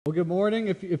Well, good morning.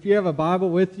 If you have a Bible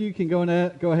with you, you can go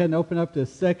ahead and open up to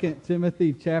 2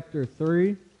 Timothy chapter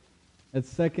 3.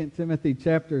 That's 2 Timothy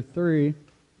chapter 3.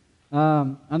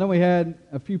 I know we had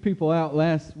a few people out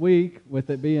last week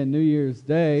with it being New Year's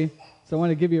Day, so I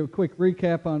want to give you a quick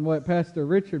recap on what Pastor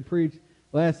Richard preached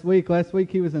last week. Last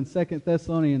week he was in 2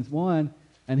 Thessalonians 1,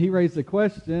 and he raised the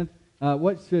question,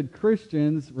 what should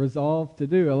Christians resolve to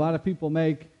do? A lot of people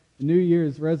make New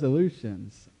Year's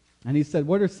resolutions. And he said,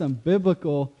 what are some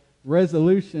biblical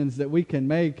resolutions that we can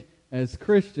make as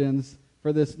Christians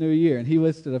for this new year? And he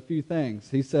listed a few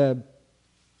things. He said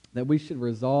that we should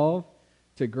resolve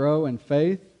to grow in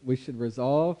faith. We should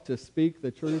resolve to speak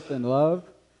the truth in love.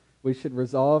 We should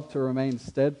resolve to remain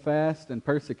steadfast in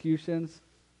persecutions.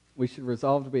 We should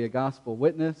resolve to be a gospel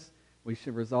witness. We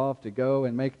should resolve to go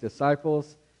and make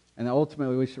disciples. And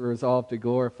ultimately, we should resolve to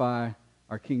glorify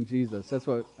our King Jesus. That's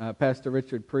what Pastor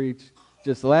Richard preached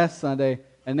just last Sunday.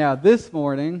 And now this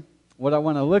morning, what I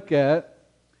want to look at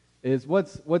is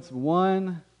what's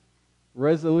one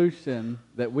resolution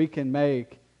that we can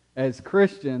make as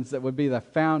Christians that would be the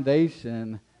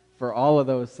foundation for all of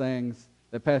those things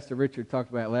that Pastor Richard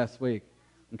talked about last week.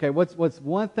 Okay, what's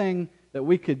one thing that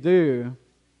we could do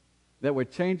that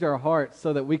would change our hearts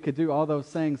so that we could do all those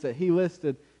things that he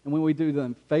listed, and when we do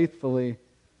them faithfully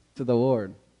to the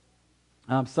Lord?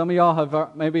 Some of y'all have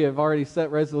already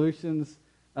set resolutions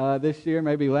this year,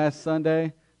 maybe last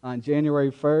Sunday on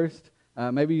January 1st.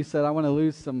 Maybe you said, I want to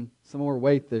lose some more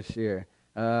weight this year.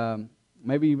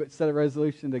 Maybe you set a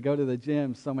resolution to go to the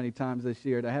gym so many times this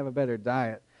year, to have a better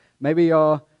diet. Maybe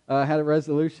y'all had a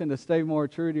resolution to stay more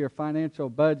true to your financial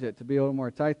budget, to be a little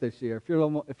more tight this year. If you're a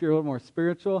little more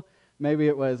spiritual, maybe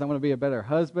it was, I want to be a better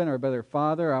husband or a better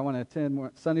father. I want to attend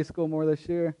more Sunday school more this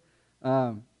year.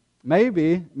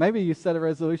 Maybe you set a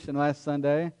resolution last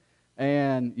Sunday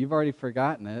and you've already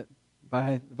forgotten it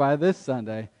by this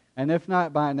Sunday. And if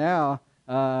not by now,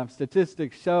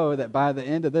 statistics show that by the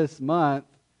end of this month,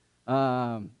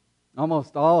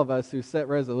 almost all of us who set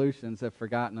resolutions have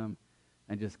forgotten them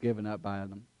and just given up by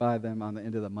them on the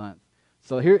end of the month.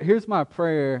 So here's my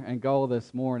prayer and goal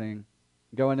this morning,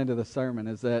 going into the sermon,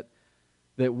 is that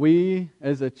we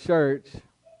as a church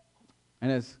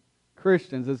and as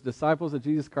Christians, as disciples of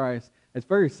Jesus Christ, it's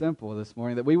very simple this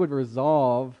morning, that we would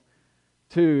resolve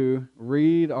to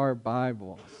read our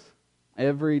Bibles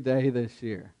every day this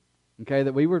year. Okay,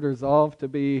 that we would resolve to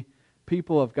be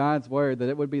people of God's Word, that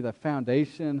it would be the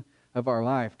foundation of our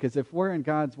life. Because if we're in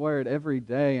God's Word every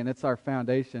day and it's our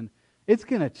foundation, it's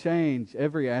going to change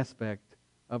every aspect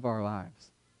of our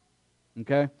lives.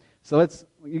 Okay, so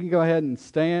you can go ahead and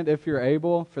stand if you're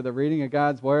able for the reading of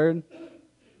God's Word.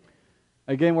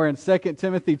 Again, we're in 2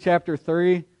 Timothy chapter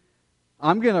 3.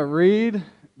 I'm going to read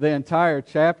the entire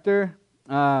chapter,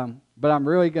 but I'm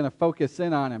really going to focus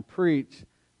in on and preach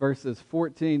verses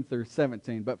 14 through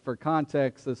 17. But for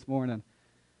context this morning,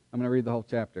 I'm going to read the whole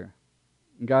chapter.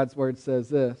 And God's Word says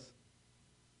this: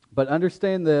 "But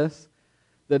understand this,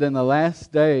 that in the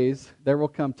last days there will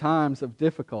come times of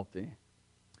difficulty.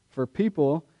 For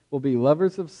people will be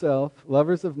lovers of self,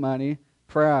 lovers of money,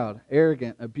 proud,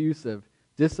 arrogant, abusive,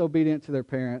 disobedient to their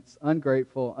parents,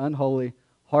 ungrateful, unholy,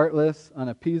 heartless,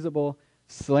 unappeasable,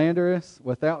 slanderous,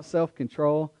 without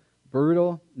self-control,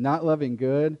 brutal, not loving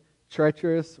good,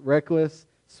 treacherous, reckless,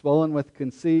 swollen with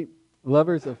conceit,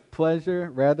 lovers of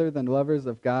pleasure rather than lovers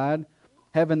of God,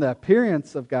 having the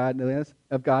appearance of godliness,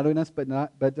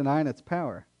 but denying its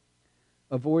power.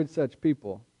 Avoid such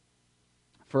people.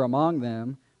 For among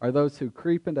them are those who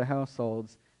creep into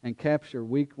households and capture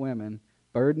weak women,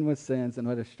 burdened with sins and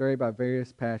led astray by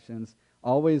various passions,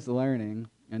 always learning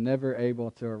and never able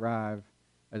to arrive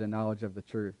at a knowledge of the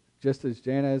truth. Just as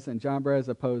Jannes and Jambres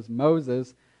opposed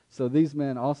Moses, so these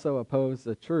men also oppose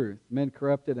the truth, men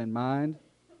corrupted in mind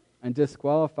and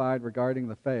disqualified regarding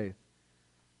the faith.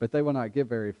 But they will not get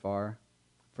very far,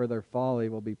 for their folly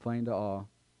will be plain to all,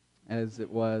 as it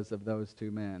was of those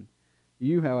two men.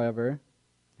 You, however,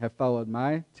 have followed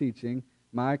my teaching,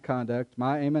 my conduct,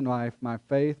 my aim in life, my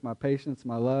faith, my patience,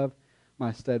 my love,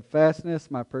 my steadfastness,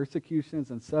 my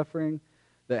persecutions and suffering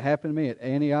that happened to me at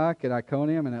Antioch, at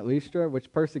Iconium, and at Lystra,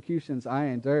 which persecutions I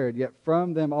endured, yet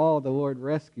from them all the Lord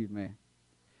rescued me.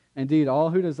 Indeed,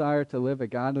 all who desire to live a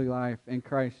godly life in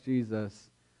Christ Jesus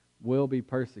will be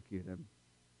persecuted,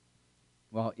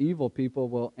 while evil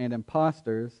people and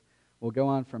impostors will go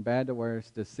on from bad to worse,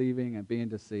 deceiving and being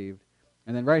deceived."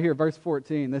 And then right here, verse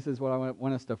 14, this is what I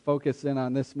want us to focus in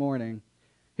on this morning.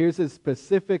 Here's his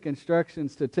specific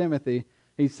instructions to Timothy.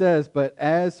 He says, "But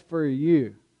as for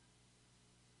you,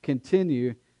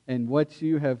 continue in what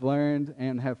you have learned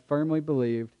and have firmly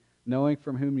believed, knowing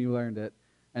from whom you learned it,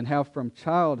 and how from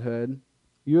childhood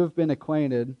You have been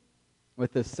acquainted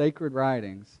with the sacred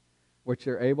writings, which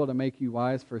are able to make you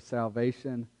wise for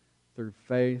salvation through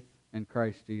faith in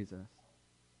Christ Jesus.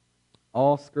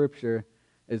 All Scripture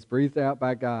is breathed out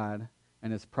by God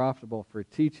and is profitable for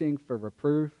teaching, for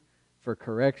reproof, for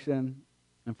correction,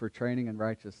 and for training in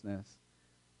righteousness,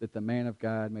 that the man of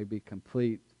God may be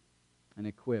complete and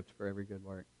equipped for every good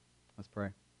work. Let's pray.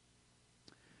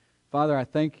 Father, I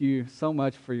thank you so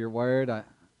much for your word. I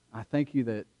thank you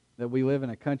that we live in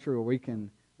a country where we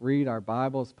can read our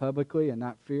Bibles publicly and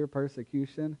not fear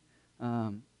persecution.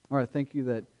 Lord, I thank you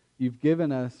that you've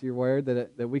given us your word,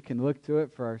 that we can look to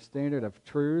it for our standard of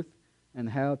truth and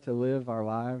how to live our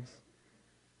lives.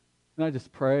 And I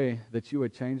just pray that you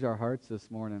would change our hearts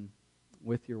this morning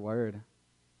with your word.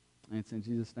 And it's in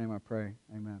Jesus' name I pray.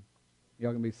 Amen.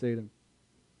 Y'all can be seated.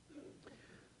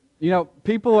 You know,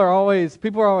 people are always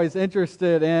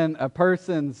interested in a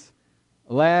person's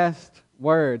last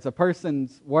words, a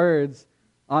person's words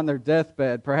on their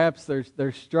deathbed. Perhaps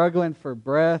they're struggling for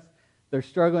breath, they're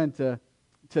struggling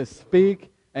to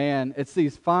speak, and it's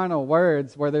these final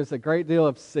words where there's a great deal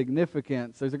of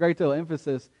significance, there's a great deal of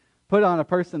emphasis put on a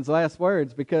person's last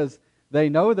words because they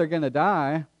know they're going to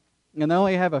die and they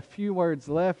only have a few words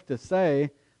left to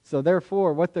say, so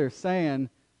therefore what they're saying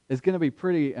is going to be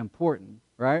pretty important,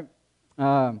 right?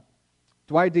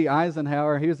 Dwight D.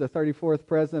 Eisenhower, he was the 34th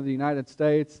President of the United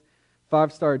States,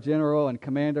 5-star general and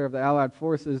commander of the Allied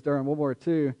forces during World War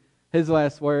II. His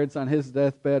last words on his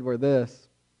deathbed were this: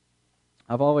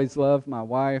 "I've always loved my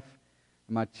wife,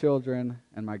 and my children,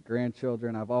 and my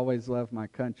grandchildren. I've always loved my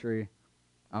country.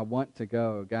 I want to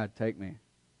go. God, take me." And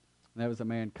that was a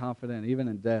man confident even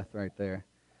in death right there.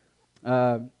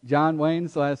 John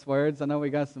Wayne's last words. I know we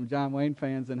got some John Wayne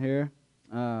fans in here.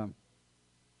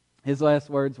 His last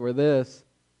words were this.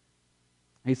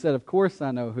 He said, "Of course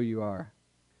I know who you are.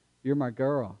 You're my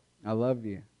girl. I love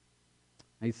you."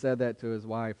 He said that to his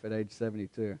wife at age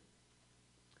 72.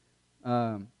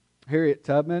 Harriet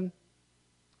Tubman,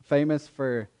 famous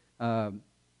for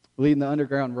leading the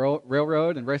Underground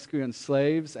Railroad and rescuing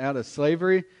slaves out of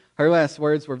slavery. Her last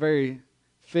words were very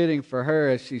fitting for her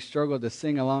as she struggled to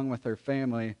sing along with her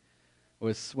family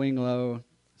with "Swing Low,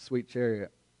 Sweet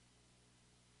Chariot."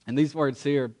 And these words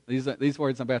here, these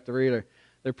words I'm about to read,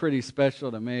 they're pretty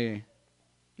special to me.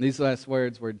 These last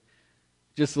words were,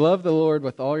 "Just love the Lord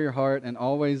with all your heart and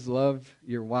always love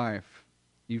your wife.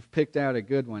 You've picked out a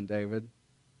good one, David.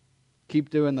 Keep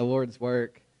doing the Lord's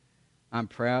work. I'm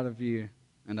proud of you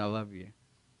and I love you."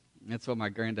 That's what my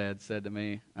granddad said to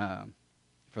me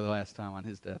for the last time on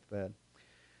his deathbed.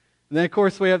 And then, of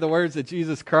course, we have the words of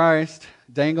Jesus Christ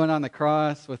dangling on the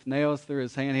cross with nails through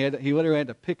his hand. He literally had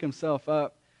to pick himself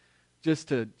up just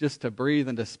to breathe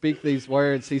and to speak these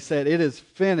words. He said, "It is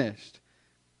finished,"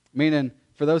 meaning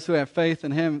for those who have faith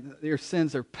in him, your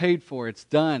sins are paid for. It's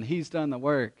done. He's done the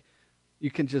work.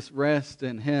 You can just rest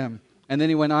in him. And then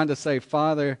he went on to say,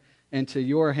 "Father, into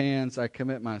your hands I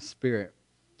commit my spirit."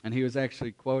 And he was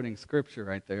actually quoting Scripture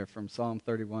right there from Psalm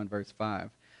 31, verse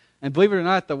 5. And believe it or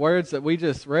not, the words that we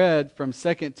just read from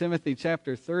 2 Timothy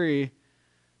chapter 3,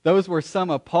 those were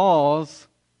some of Paul's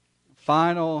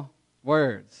final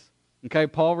words. Okay,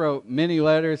 Paul wrote many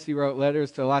letters. He wrote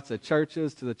letters to lots of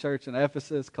churches, to the church in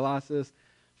Ephesus, Colossus,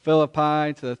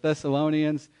 Philippi, to the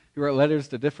Thessalonians. He wrote letters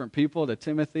to different people, to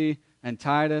Timothy and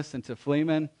Titus and to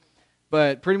Philemon.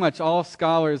 But pretty much all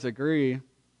scholars agree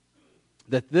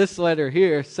that this letter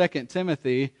here, 2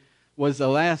 Timothy, was the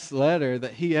last letter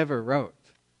that he ever wrote.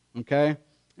 Okay?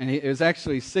 And it was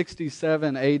actually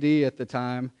 67 AD at the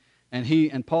time,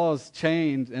 and Paul's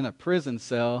chained in a prison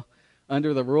cell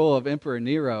under the rule of Emperor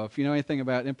Nero. If you know anything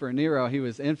about Emperor Nero, he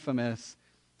was infamous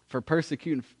for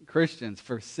persecuting Christians,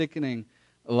 for sickening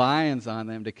lions on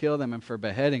them to kill them, and for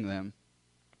beheading them.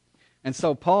 And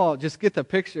so Paul, just get the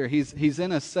picture, he's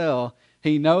in a cell.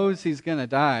 He knows he's going to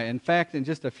die. In fact, in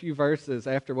just a few verses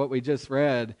after what we just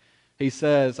read, he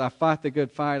says, "I fought the good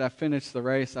fight, I finished the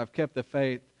race, I've kept the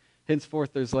faith.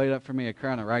 Henceforth there's laid up for me a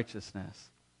crown of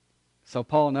righteousness." So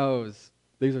Paul knows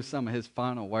these are some of his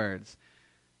final words.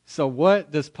 So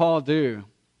what does Paul do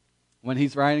when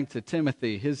he's writing to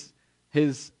Timothy,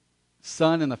 his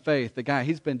son in the faith, the guy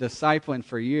he's been discipling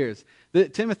for years?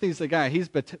 Timothy's the guy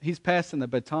he's passing the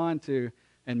baton to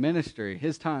in ministry.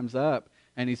 His time's up,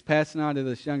 and he's passing on to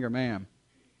this younger man.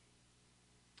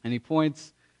 And he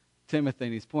points Timothy,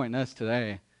 and he's pointing us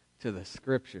today to the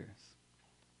Scriptures.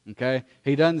 Okay?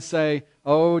 He doesn't say,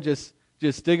 "Oh, just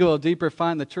dig a little deeper,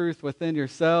 find the truth within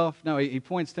yourself." No, he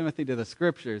points Timothy to the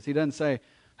Scriptures. He doesn't say,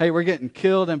 "Hey, we're getting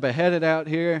killed and beheaded out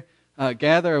here.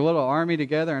 Gather a little army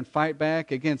together and fight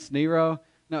back against Nero."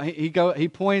 No, he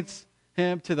points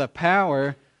him to the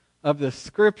power of the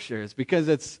Scriptures, because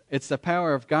it's the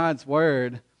power of God's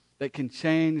Word that can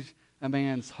change a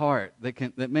man's heart, that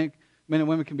men and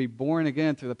women can be born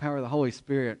again through the power of the Holy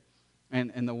Spirit.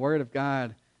 And the Word of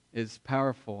God is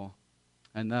powerful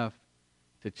enough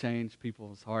to change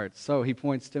people's hearts. So he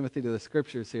points Timothy to the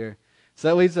Scriptures here. So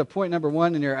that leads to point number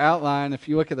 1 in your outline. If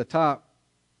you look at the top,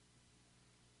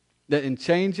 that in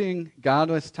changing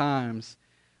godless times,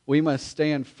 we must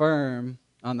stand firm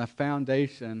on the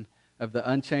foundation of the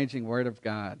unchanging Word of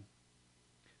God.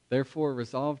 Therefore,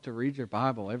 resolve to read your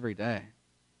Bible every day.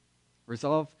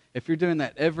 Resolve, if you're doing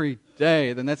that every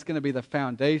day, then that's going to be the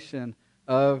foundation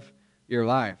of your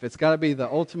life. It's got to be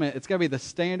the ultimate, it's got to be the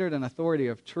standard and authority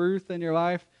of truth in your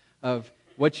life, of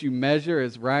what you measure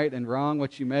as right and wrong,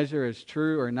 what you measure as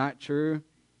true or not true,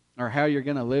 or how you're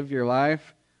going to live your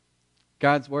life.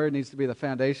 God's Word needs to be the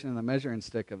foundation and the measuring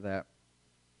stick of that.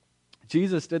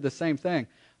 Jesus did the same thing.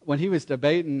 When he was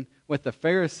debating with the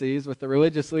Pharisees, with the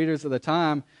religious leaders of the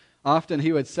time, often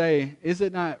he would say, "Is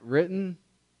it not written?"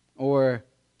 Or,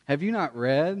 "Have you not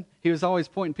read?" He was always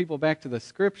pointing people back to the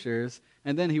Scriptures,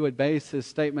 and then he would base his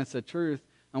statements of truth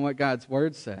on what God's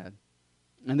Word said.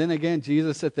 And then again,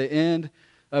 Jesus, at the end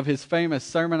of his famous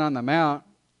Sermon on the Mount,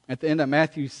 at the end of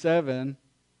Matthew 7,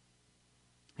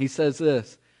 he says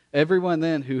this, "Everyone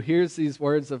then who hears these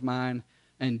words of mine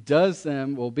and does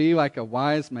them will be like a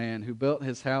wise man who built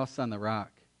his house on the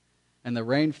rock. And the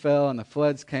rain fell, and the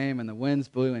floods came, and the winds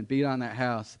blew and beat on that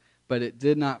house, but it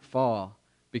did not fall,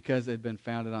 because it had been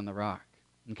founded on the rock."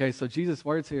 Okay, so Jesus'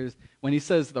 words here is, when he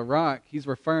says the rock, he's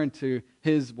referring to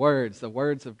his words, the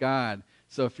words of God.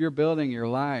 So if you're building your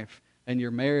life and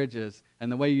your marriages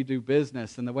and the way you do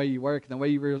business and the way you work and the way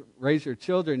you raise your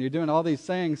children, you're doing all these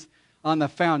things on the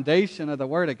foundation of the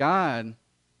Word of God,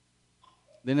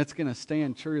 then it's going to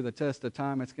stand true the test of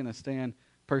time. It's going to stand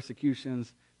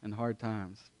persecutions and hard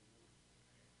times.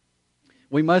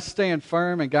 We must stand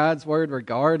firm in God's Word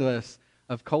regardless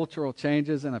of cultural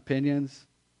changes and opinions.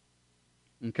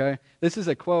 Okay? This is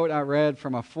a quote I read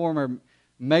from a former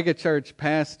megachurch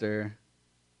pastor,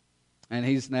 and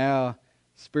he's now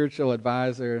spiritual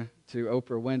advisor to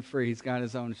Oprah Winfrey. He's got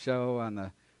his own show on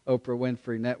the Oprah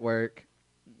Winfrey Network.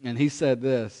 And he said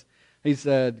this. He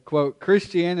said, quote,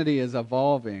 "Christianity is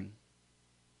evolving.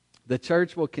 The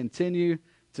church will continue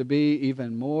to be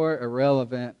even more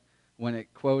irrelevant when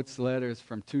it quotes letters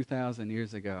from 2,000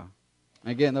 years ago."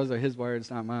 Again, those are his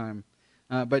words, not mine.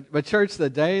 But church, the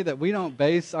day that we don't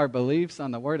base our beliefs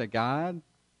on the Word of God,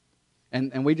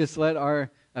 and we just let our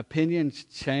opinions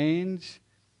change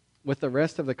with the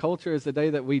rest of the culture, is the day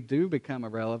that we do become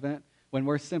irrelevant, when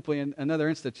we're simply another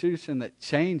institution that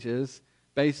changes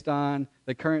based on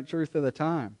the current truth of the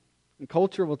time. And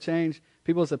culture will change.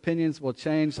 People's opinions will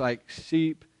change like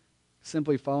sheep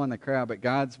simply follow in the crowd. But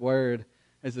God's Word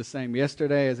is the same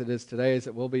yesterday as it is today, as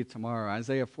it will be tomorrow.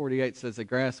 Isaiah 48 says, "The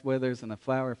grass withers and the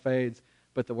flower fades,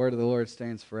 but the word of the Lord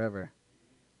stands forever."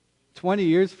 20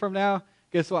 years from now,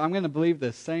 guess what? I'm going to believe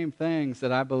the same things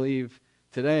that I believe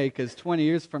today, because 20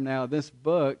 years from now, this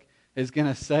book is going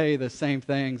to say the same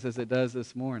things as it does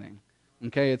this morning.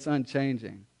 Okay, it's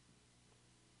unchanging.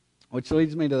 Which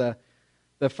leads me to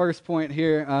the first point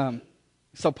here.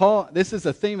 So Paul, this is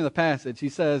the theme of the passage. He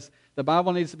says the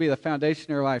Bible needs to be the foundation of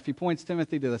your life. He points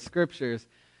Timothy to the Scriptures.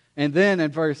 And then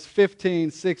in verse 15,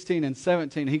 16, and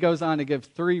 17, he goes on to give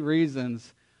 3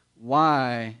 reasons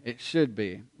why it should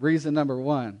be. Reason number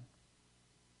 1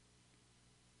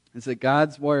 is that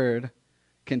God's Word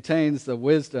contains the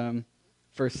wisdom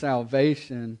for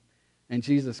salvation in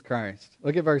Jesus Christ.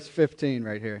 Look at verse 15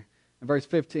 right here. In verse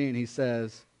 15, he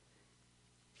says,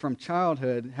 "From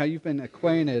childhood, how you've been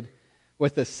acquainted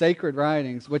with the sacred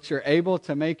writings, which are able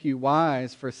to make you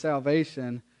wise for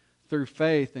salvation through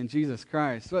faith in Jesus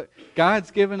Christ." Look, God's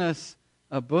given us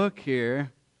a book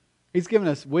here. He's given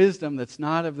us wisdom that's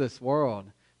not of this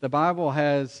world. The Bible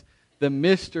has the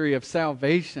mystery of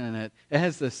salvation in it. It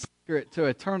has the secret to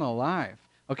eternal life.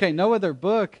 Okay, no other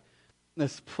book on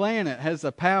this planet has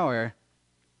the power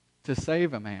to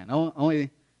save a man.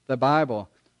 Only the Bible.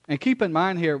 And keep in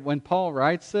mind here, when Paul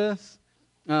writes this,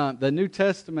 the New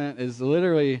Testament is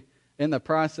literally in the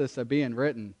process of being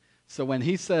written. So when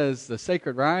he says the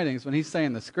sacred writings, when he's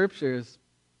saying the Scriptures,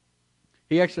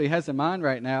 he actually has in mind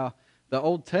right now the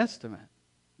Old Testament.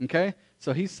 Okay?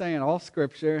 So he's saying all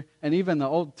Scripture, and even the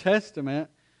Old Testament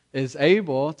is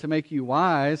able to make you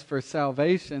wise for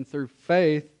salvation through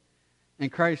faith in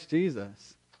Christ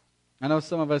Jesus. I know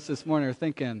some of us this morning are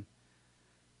thinking,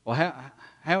 well,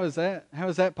 how is that? How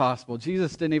is that possible?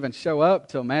 Jesus didn't even show up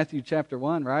till Matthew chapter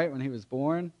 1, right, when he was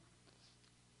born?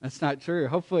 That's not true.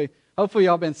 Hopefully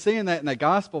y'all been seeing that in the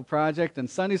Gospel Project and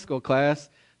Sunday school class,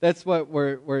 that's what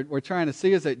we're trying to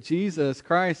see, is that Jesus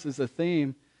Christ is a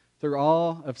theme through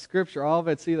all of Scripture. All of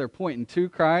it's either pointing to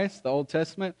Christ. The Old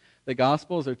Testament, the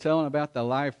Gospels are telling about the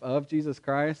life of Jesus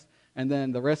Christ, and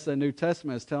then the rest of the New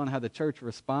Testament is telling how the church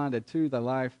responded to the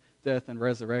life, death, and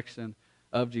resurrection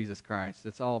of Jesus Christ.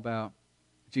 It's all about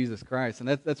Jesus Christ. And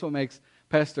that's what makes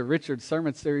Pastor Richard's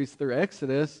sermon series through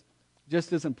Exodus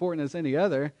just as important as any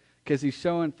other, because he's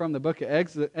showing from the book of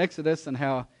Exodus and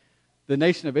how the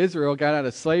nation of Israel got out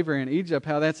of slavery in Egypt,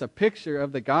 how that's a picture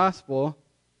of the gospel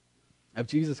of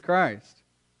Jesus Christ.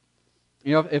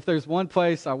 You know, if there's one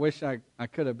place I wish I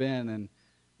could have been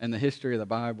in the history of the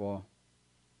Bible,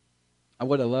 I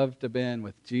would have loved to have been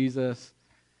with Jesus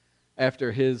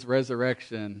after his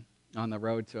resurrection on the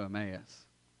road to Emmaus.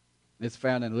 It's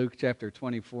found in Luke chapter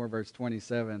 24, verse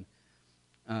 27.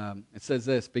 It says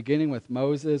this: beginning with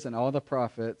Moses and all the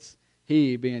prophets,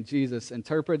 he, being Jesus,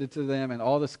 interpreted to them in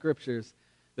all the scriptures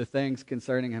the things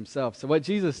concerning himself. So what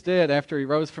Jesus did after he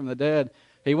rose from the dead,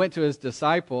 he went to his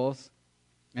disciples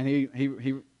and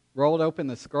he rolled open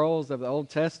the scrolls of the Old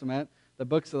Testament, the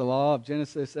books of the law of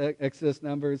Genesis, Exodus,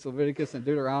 Numbers, Leviticus, and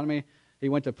Deuteronomy. He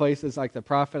went to places like the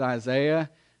prophet Isaiah,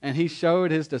 and he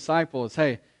showed his disciples,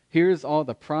 hey, here's all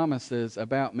the promises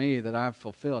about me that I've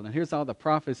fulfilled, and here's all the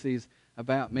prophecies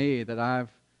about me that I've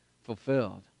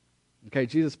fulfilled. Okay,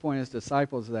 Jesus pointed his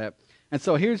disciples to that. And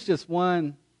so here's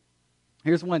one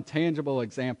tangible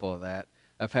example of that,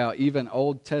 of how even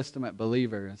Old Testament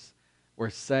believers were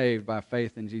saved by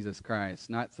faith in Jesus Christ,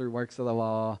 not through works of the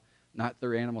law, not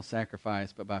through animal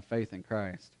sacrifice, but by faith in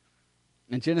Christ.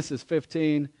 In Genesis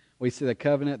 15, we see the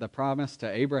covenant, the promise to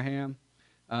Abraham.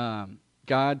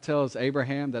 God tells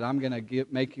Abraham that I'm going to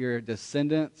make your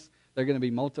descendants, they're going to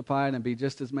be multiplied and be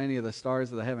just as many of the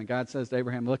stars of the heaven. God says to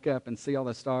Abraham, look up and see all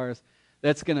the stars.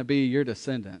 That's going to be your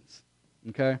descendants.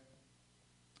 Okay?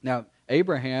 Now,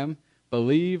 Abraham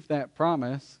believed that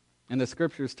promise, and the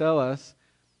scriptures tell us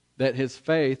that his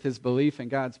faith, his belief in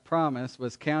God's promise,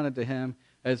 was counted to him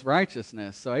as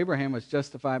righteousness. So Abraham was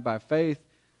justified by faith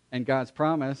in God's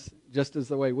promise, just as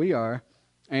the way we are.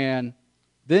 And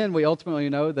then we ultimately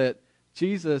know that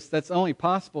Jesus, that's only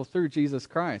possible through Jesus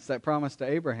Christ, that promise to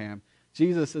Abraham.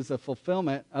 Jesus is a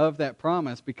fulfillment of that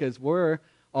promise, because we're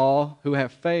all who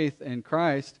have faith in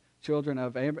Christ, children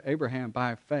of Abraham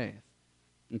by faith.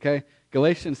 Okay?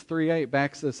 Galatians 3:8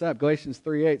 backs this up. Galatians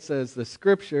 3:8 says, the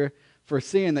scripture,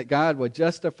 foreseeing that God would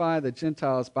justify the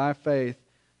Gentiles by faith,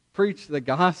 preached the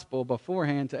gospel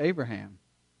beforehand to Abraham.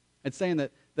 It's saying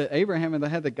that Abraham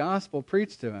had the gospel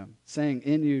preached to him, saying,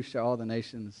 in you shall all the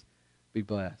nations be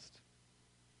blessed.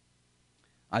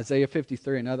 Isaiah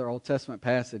 53, another Old Testament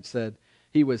passage, said,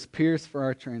 he was pierced for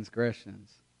our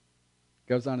transgressions.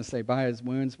 Goes on to say, by his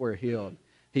wounds we're healed.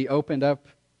 He opened up,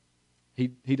 he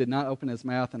did not open his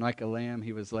mouth, and like a lamb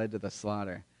he was led to the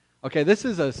slaughter. Okay, this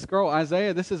is a scroll,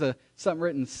 Isaiah, this is something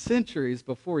written centuries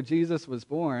before Jesus was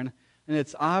born, and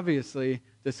it's obviously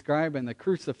describing the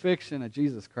crucifixion of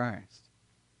Jesus Christ.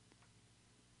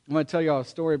 I'm going to tell you all a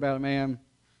story about a man.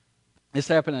 This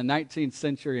happened in the 19th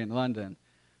century in London.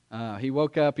 He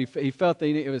woke up, he felt that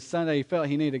it was Sunday, he felt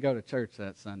he needed to go to church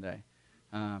that Sunday.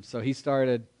 So he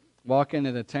started walking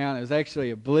into town. It was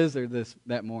actually a blizzard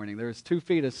that morning. There was 2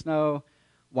 feet of snow,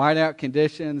 whiteout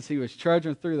conditions. He was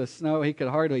trudging through the snow. He could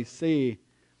hardly see.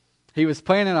 He was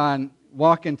planning on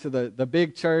walking to the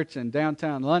big church in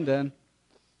downtown London,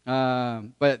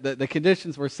 but the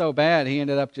conditions were so bad, he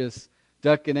ended up just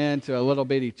ducking into a little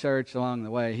bitty church along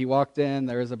the way. He walked in.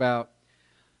 There was about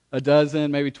a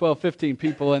dozen, maybe 12, 15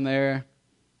 people in there.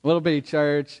 A little bitty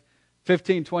church.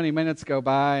 15, 20 minutes go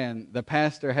by, and the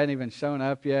pastor hadn't even shown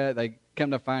up yet. They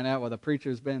come to find out, well, the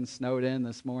preacher's been snowed in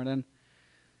this morning.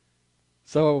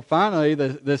 So finally,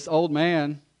 this old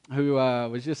man who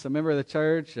was just a member of the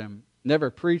church and never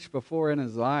preached before in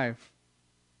his life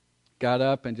got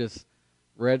up and just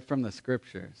read from the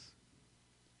scriptures.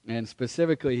 And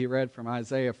specifically, he read from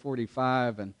Isaiah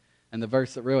 45, and the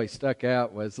verse that really stuck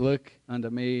out was, look unto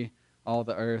me, all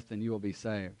the earth, and you will be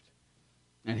saved.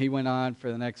 And he went on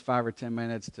for the next 5 or 10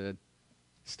 minutes to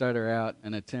stutter out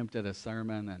an attempt at a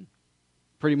sermon, and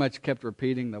pretty much kept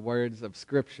repeating the words of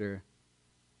Scripture.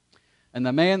 And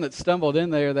the man that stumbled in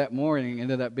there that morning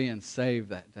ended up being saved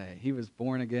that day. He was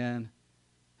born again.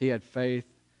 He had faith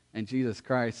in Jesus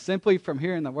Christ simply from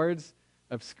hearing the words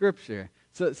of Scripture.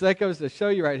 So that goes to show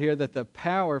you right here that the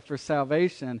power for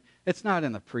salvation, it's not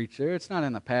in the preacher, it's not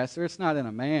in the pastor, it's not in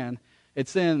a man,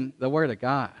 it's in the Word of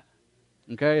God.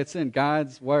 Okay, it's in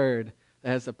God's Word that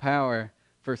has the power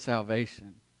for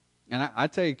salvation. And I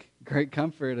take great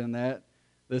comfort in that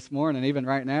this morning, even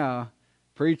right now,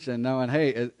 preaching, knowing,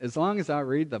 hey, as long as I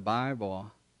read the Bible,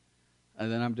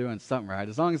 then I'm doing something right.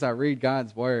 As long as I read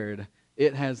God's word,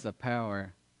 it has the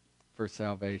power for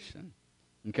salvation.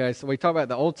 Okay, so we talk about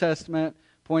the Old Testament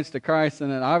points to Christ,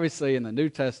 and then obviously in the New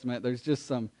Testament, there's just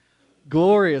some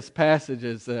glorious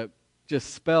passages that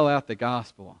just spell out the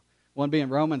gospel. One being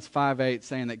Romans 5:8,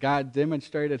 saying that God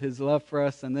demonstrated his love for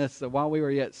us in this, that while we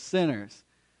were yet sinners,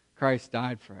 Christ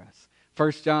died for us.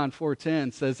 1 John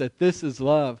 4:10 says that this is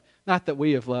love, not that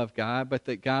we have loved God, but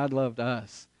that God loved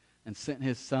us and sent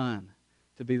his Son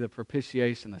to be the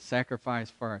propitiation, the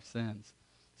sacrifice for our sins.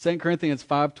 2 Corinthians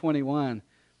 5:21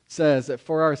 says that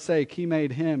for our sake he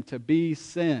made him to be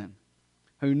sin,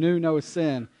 who knew no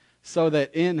sin, so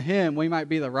that in him we might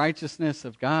be the righteousness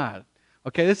of God.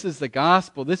 Okay, this is the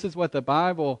gospel. This is what the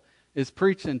Bible is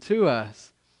preaching to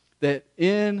us, that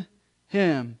in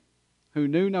him who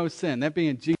knew no sin, that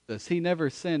being Jesus, he never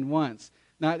sinned once.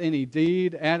 Not any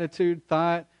deed, attitude,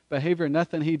 thought, behavior,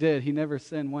 nothing he did. He never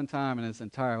sinned one time in his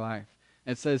entire life.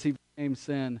 It says he became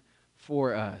sin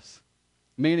for us,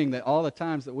 meaning that all the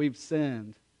times that we've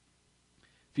sinned,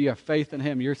 if you have faith in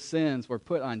him, your sins were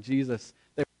put on Jesus.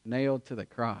 They were nailed to the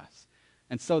cross.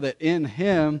 And so that in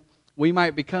him, we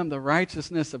might become the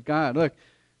righteousness of God. Look,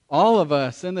 all of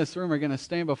us in this room are going to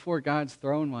stand before God's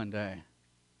throne one day.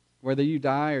 Whether you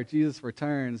die or Jesus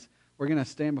returns, we're going to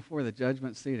stand before the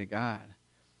judgment seat of God.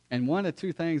 And one of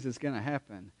two things is going to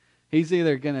happen. He's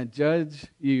either going to judge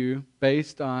you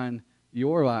based on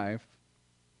your life,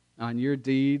 on your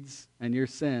deeds and your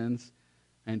sins,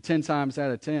 and 10 times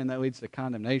out of 10, that leads to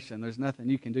condemnation. There's nothing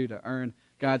you can do to earn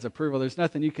God's approval. There's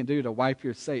nothing you can do to wipe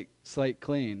your slate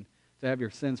clean, to have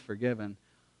your sins forgiven.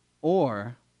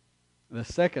 Or the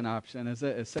second option is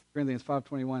that, as 2 Corinthians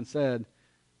 5:21 said,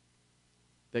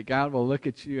 that God will look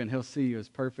at you and he'll see you as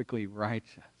perfectly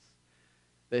righteous.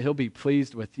 That he'll be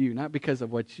pleased with you, not because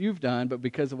of what you've done, but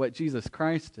because of what Jesus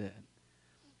Christ did.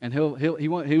 And he'll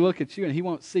look at you and he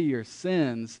won't see your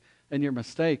sins and your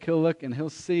mistake. He'll look and he'll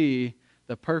see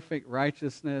the perfect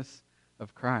righteousness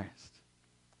of Christ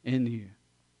in you.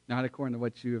 Not according to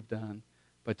what you have done,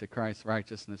 but to Christ's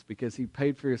righteousness. Because he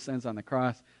paid for your sins on the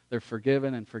cross. They're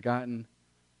forgiven and forgotten.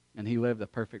 And he lived a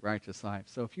perfect righteous life.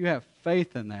 So if you have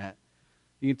faith in that,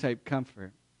 you can take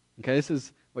comfort. Okay, this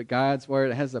is what God's word,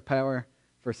 it has the power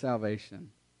for salvation.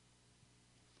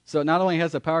 So it not only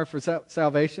has the power for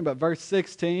salvation, but verse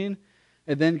 16,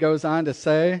 it then goes on to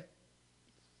say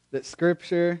that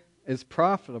Scripture is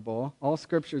profitable. All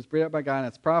Scripture is breathed out by God, and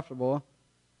it's profitable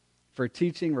for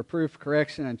teaching, reproof,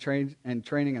 correction, and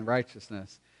training in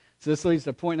righteousness. So this leads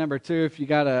to point number 2. If you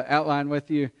got an outline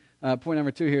with you, point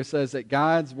number 2 here says that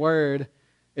God's word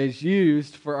is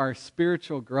used for our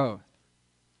spiritual growth,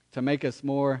 to make us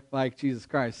more like Jesus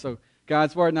Christ. So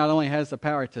God's word not only has the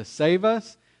power to save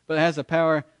us, but it has the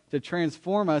power to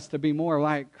transform us to be more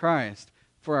like Christ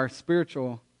for our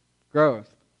spiritual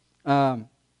growth. In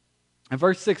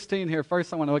verse 16 here,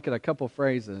 first I want to look at a couple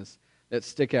phrases that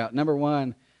stick out. Number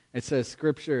 1, it says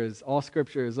all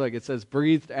Scripture is, look, it says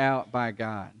breathed out by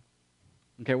God.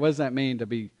 Okay, what does that mean to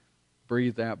be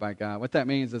breathed out by God? What that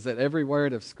means is that every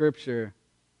word of Scripture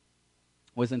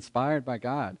was inspired by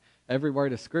God. Every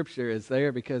word of Scripture is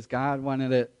there because God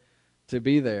wanted it to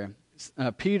be there.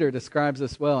 Peter describes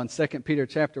this well in 2 Peter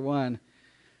chapter 1.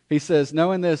 He says,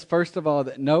 knowing this, first of all,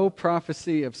 that no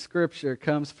prophecy of Scripture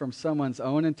comes from someone's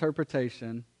own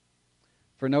interpretation,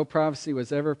 for no prophecy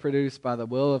was ever produced by the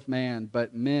will of man,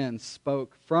 but men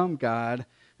spoke from God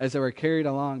as they were carried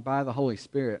along by the Holy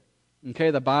Spirit.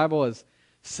 Okay, the Bible is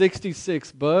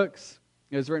 66 books.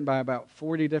 It was written by about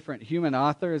 40 different human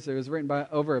authors. It was written by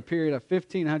over a period of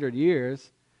 1,500 years.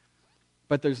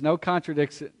 But there's no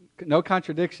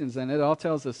contradictions in it. It all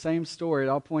tells the same story. It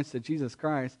all points to Jesus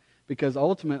Christ, because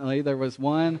ultimately there was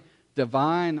one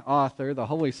divine author, the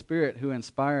Holy Spirit, who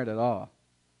inspired it all.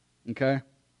 Okay?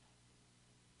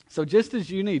 So just as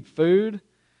you need food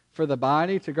for the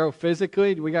body to grow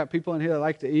physically, we got people in here that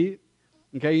like to eat.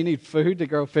 Okay, you need food to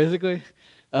grow physically.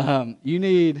 You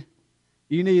need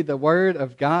the Word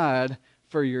of God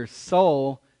for your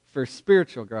soul, for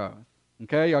spiritual growth.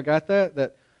 Okay, y'all got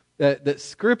that? That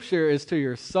Scripture is to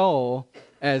your soul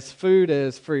as food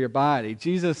is for your body.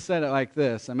 Jesus said it like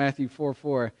this in Matthew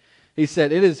 4:4. He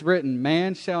said, it is written,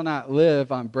 man shall not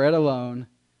live on bread alone,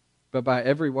 but by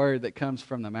every word that comes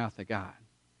from the mouth of God.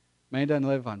 Man doesn't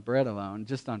live on bread alone,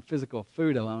 just on physical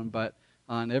food alone, but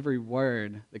on every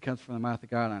word that comes from the mouth of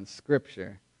God, on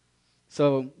Scripture.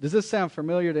 So, does this sound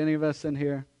familiar to any of us in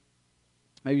here?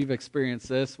 Maybe you've experienced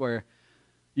this where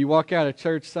you walk out of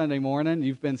church Sunday morning,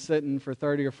 you've been sitting for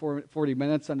 30 or 40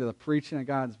 minutes under the preaching of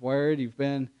God's Word, you've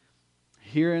been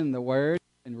hearing the Word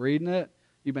and reading it,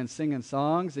 you've been singing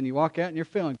songs, and you walk out and you're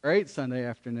feeling great Sunday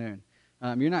afternoon.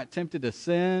 You're not tempted to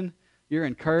sin. You're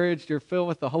encouraged. You're filled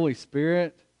with the Holy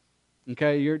Spirit.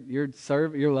 Okay,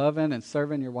 you're loving and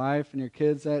serving your wife and your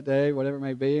kids that day, whatever it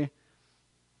may be.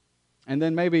 And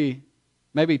then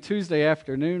maybe Tuesday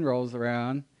afternoon rolls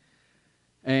around,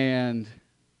 and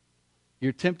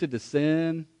you're tempted to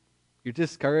sin. You're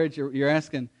discouraged. You're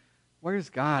asking,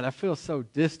 "Where's God? I feel so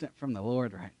distant from the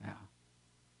Lord right now."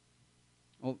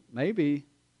 Well, maybe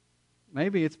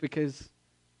it's because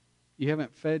you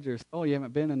haven't fed your soul. You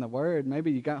haven't been in the Word.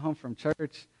 Maybe you got home from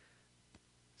church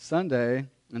Sunday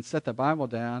and set the Bible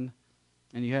down,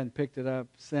 and you hadn't picked it up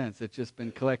since. It's just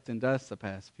been collecting dust the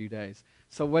past few days.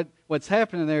 So what's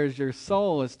happening there is your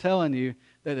soul is telling you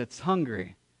that it's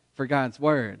hungry for God's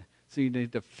Word. So you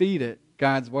need to feed it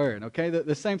God's Word. Okay?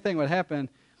 The same thing would happen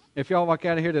if y'all walk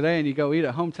out of here today and you go eat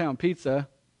a Hometown Pizza.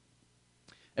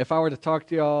 If I were to talk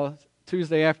to y'all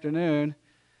Tuesday afternoon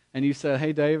and you said,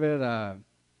 "Hey, David, I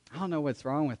don't know what's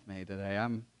wrong with me today. I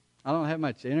don't have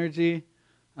much energy.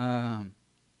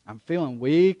 I'm feeling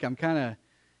weak. I'm kind of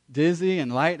dizzy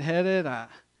and lightheaded.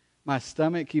 My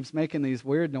stomach keeps making these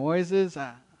weird noises.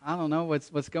 I don't know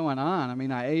what's going on. I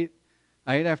mean, I ate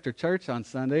after church on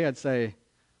Sunday." I'd say,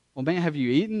 "Well, man, have you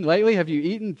eaten lately? Have you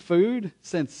eaten food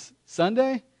since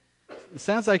Sunday? It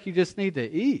sounds like you just need to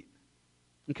eat."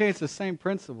 Okay, it's the same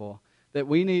principle that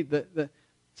we need. That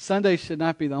Sunday should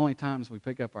not be the only times we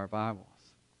pick up our Bibles.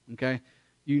 Okay,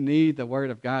 you need the Word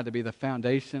of God to be the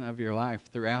foundation of your life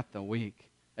throughout the week.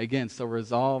 Again, so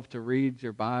resolve to read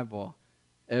your Bible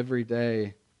every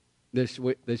day this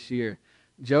year.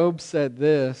 Job said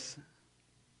this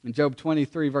in Job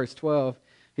 23, verse 12.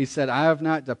 He said, "I have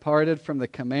not departed from the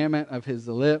commandment of his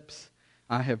lips.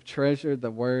 I have treasured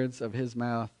the words of his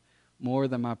mouth more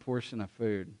than my portion of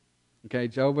food." Okay,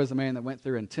 Job was a man that went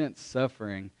through intense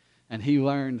suffering, and he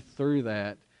learned through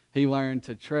that. He learned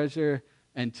to treasure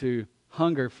and to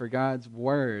hunger for God's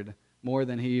Word more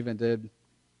than he even did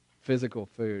physical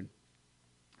food.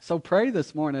 So pray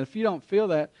this morning. If you don't feel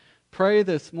that, pray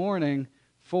this morning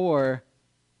for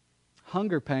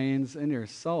hunger pains in your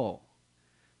soul.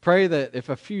 Pray that if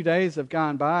a few days have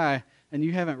gone by and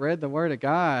you haven't read the Word of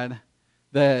God,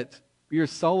 that your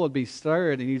soul would be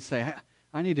stirred and you'd say,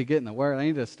 "I need to get in the Word. I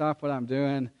need to stop what I'm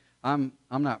doing. I'm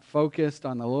not focused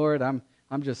on the Lord. I'm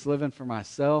just living for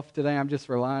myself today. I'm just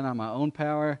relying on my own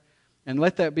power." And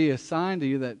let that be a sign to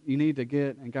you that you need to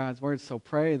get in God's Word. So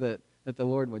pray that the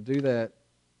Lord would do that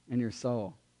in your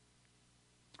soul.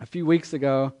 A few weeks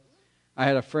ago, I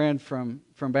had a friend from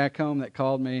back home that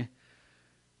called me,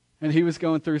 and he was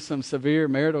going through some severe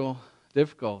marital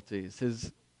difficulties. He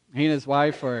and his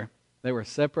wife were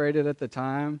separated at the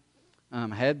time,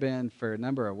 had been for a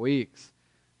number of weeks,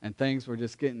 and things were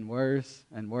just getting worse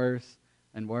and worse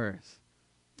and worse.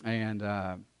 And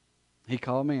he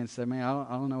called me and said, "Man,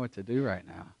 I don't know what to do right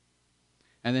now."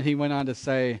 And then he went on to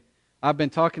say, "I've been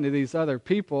talking to these other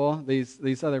people,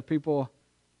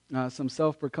 some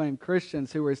self-proclaimed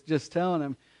Christians who were just telling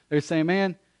him, they're saying,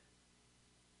 'Man,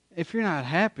 if you're not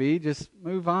happy, just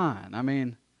move on. I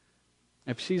mean,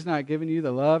 if she's not giving you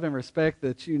the love and respect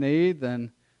that you need,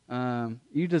 then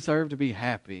you deserve to be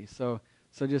happy. So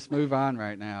just move on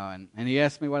right now.'" And he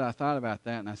asked me what I thought about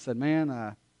that, and I said,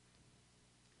 "Man,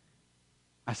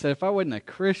 if I wasn't a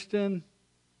Christian,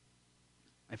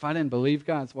 if I didn't believe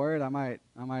God's Word, I might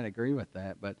agree with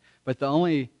that. But the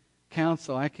only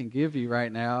counsel I can give you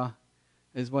right now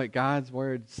is what God's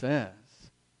Word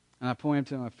says." And I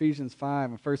point him to Ephesians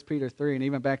 5 and 1 Peter 3 and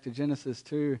even back to Genesis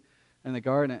 2 in the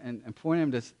garden and point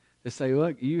him to say,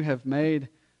 "Look, you have made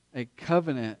a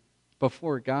covenant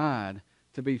before God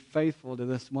to be faithful to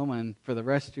this woman for the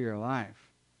rest of your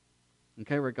life.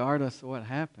 Okay, regardless of what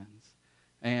happens.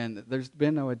 And there's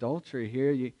been no adultery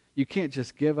here. You can't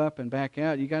just give up and back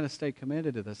out. You got to stay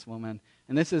committed to this woman."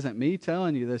 And this isn't me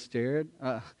telling you this, Jared.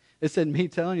 This isn't me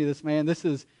telling you this, man. This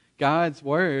is God's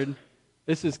Word.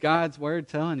 This is God's Word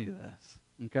telling you this.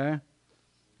 Okay?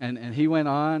 And he went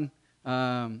on.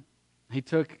 He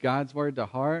took God's Word to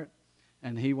heart,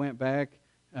 and he went back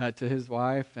to his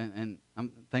wife. And I'm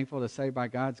thankful to say, by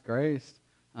God's grace,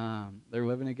 they're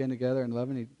living again together and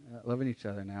loving each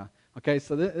other now. Okay,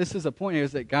 so this is a point here,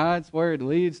 is that God's Word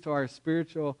leads to our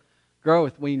spiritual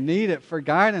growth. We need it for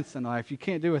guidance in life. You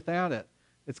can't do without it.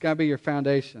 It's got to be your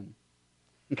foundation.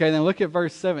 Okay, then look at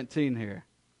verse 17 here.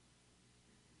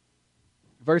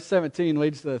 Verse 17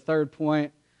 leads to the third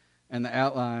point and the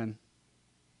outline.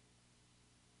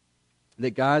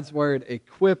 That God's Word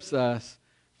equips us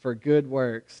for good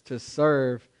works to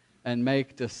serve and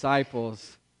make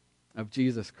disciples of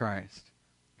Jesus Christ.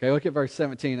 Okay, look at verse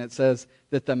 17. It says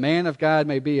that the man of God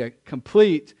may be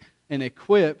complete and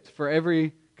equipped for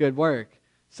every good work.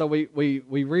 So we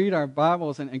read our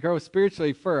Bibles and grow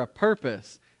spiritually for a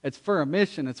purpose. It's for a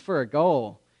mission. It's for a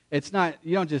goal. It's not,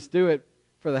 you don't just do it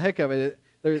for the heck of it.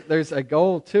 There's a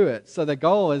goal to it. So the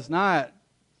goal is not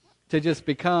to just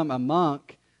become a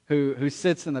monk who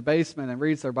sits in the basement and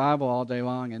reads their Bible all day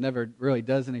long and never really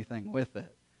does anything with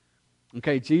it.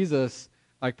 Okay, Jesus,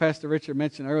 like Pastor Richard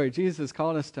mentioned earlier, Jesus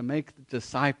called us to make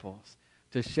disciples,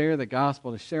 to share the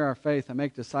gospel, to share our faith, and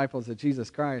make disciples of Jesus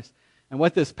Christ. And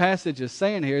what this passage is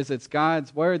saying here is it's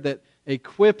God's word that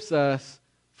equips us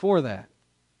for that.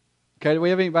 Okay, do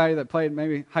we have anybody that played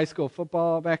maybe high school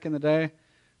football back in the day?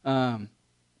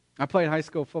 I played high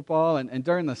school football, and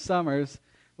during the summers,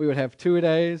 we would have 2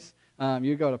 days.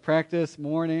 You go to practice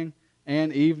morning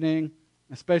and evening,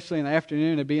 especially in the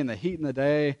afternoon. It'd be in the heat in the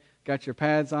day, got your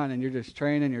pads on, and you're just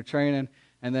training.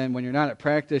 And then when you're not at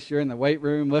practice, you're in the weight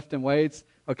room lifting weights.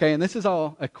 Okay, and this is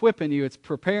all equipping you. It's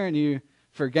preparing you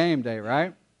for game day,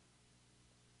 right?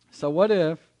 So what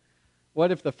if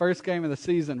the first game of the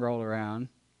season rolled around,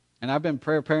 and I've been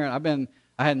preparing,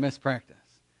 I hadn't missed practice.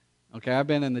 Okay, I've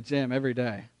been in the gym every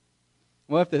day.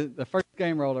 What if the first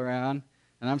game rolled around,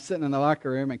 and I'm sitting in the locker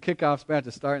room, and kickoff's about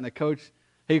to start, and the coach,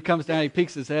 he comes down, he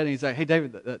peeks his head, and he's like, "Hey,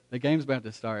 David, the game's about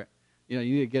to start. You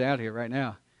need to get out here right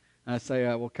now." And I say,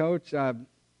 "Well, Coach, I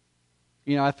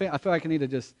feel like I need to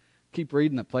just keep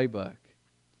reading the playbook.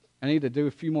 I need to do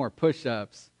a few more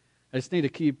push-ups. I just need to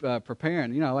keep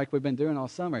preparing, like we've been doing all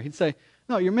summer." He'd say,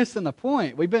 "No, you're missing the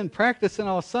point. We've been practicing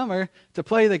all summer to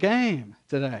play the game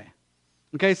today."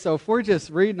 Okay, so if we're just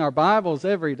reading our Bibles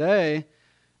every day,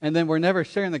 and then we're never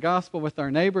sharing the gospel with our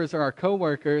neighbors or our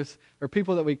coworkers or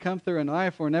people that we come through in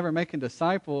life, we're never making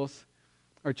disciples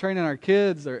or training our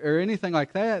kids or anything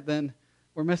like that, then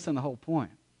we're missing the whole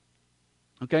point.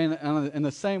 Okay, in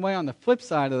the same way, on the flip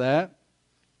side of that,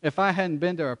 if I hadn't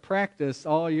been to a practice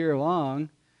all year long,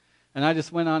 and I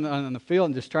just went on the field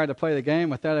and just tried to play the game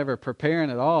without ever preparing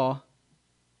at all,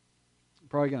 I'm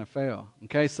probably going to fail.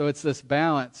 Okay, so it's this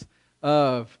balance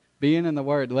of being in the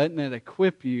Word, letting it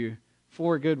equip you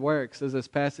for good works, as this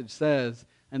passage says,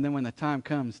 and then when the time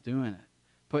comes, doing it,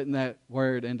 putting that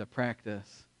Word into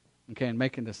practice, okay, and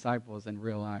making disciples in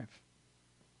real life.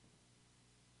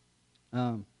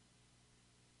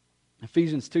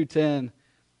 Ephesians 2:10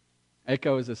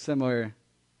 echoes a similar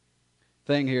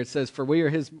thing here. It says, "For we are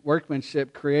His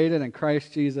workmanship, created in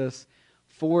Christ Jesus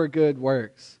for good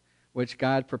works, which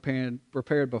God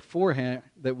prepared beforehand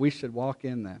that we should walk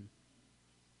in them."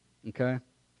 Okay?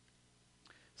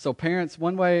 So parents,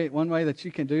 one way that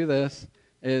you can do this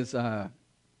is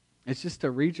it's just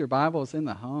to read your Bibles in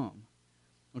the home.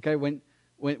 Okay? When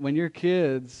your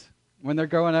kids, when they're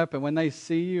growing up and when they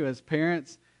see you as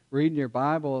parents reading your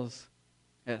Bibles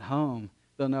at home,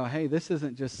 they'll know, hey, this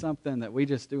isn't just something that we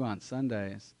just do on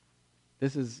Sundays.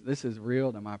 This is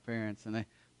real to my parents, and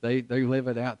they live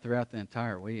it out throughout the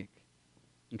entire week.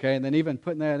 Okay, and then even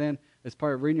putting that in as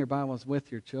part of reading your Bibles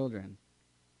with your children.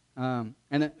 And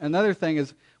another thing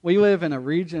is, we live in a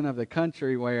region of the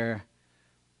country where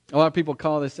a lot of people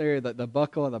call this area the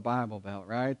buckle of the Bible Belt,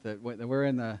 right? That we're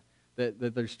in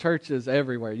that there's churches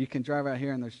everywhere. You can drive out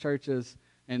here and there's churches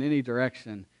in any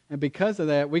direction. And because of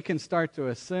that, we can start to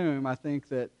assume, I think,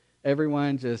 that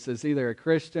everyone just is either a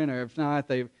Christian, or if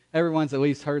not, everyone's at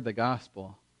least heard the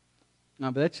gospel.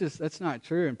 No, but that's not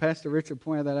true. And Pastor Richard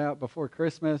pointed that out before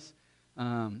Christmas.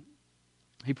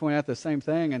 He pointed out the same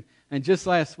thing. And just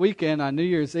last weekend on New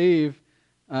Year's Eve,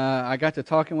 I got to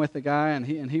talking with a guy, and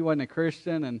he wasn't a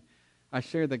Christian, and I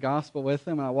shared the gospel with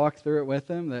him, and I walked through it with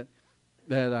him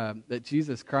that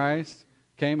Jesus Christ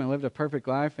came and lived a perfect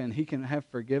life, and he can have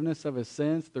forgiveness of his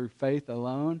sins through faith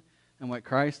alone and what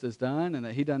Christ has done, and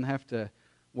that he doesn't have to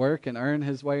work and earn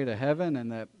his way to heaven,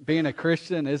 and that being a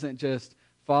Christian isn't just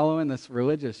following this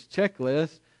religious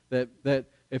checklist, that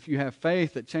if you have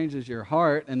faith, it changes your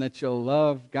heart, and that you'll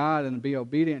love God and be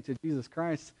obedient to Jesus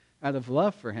Christ out of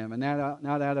love for him and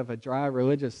not out of a dry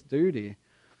religious duty.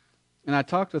 And I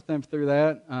talked with him through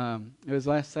that. It was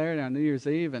last Saturday on New Year's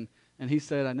Eve, and he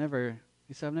said, I've never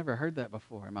heard that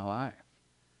before in my life.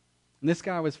 And this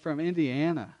guy was from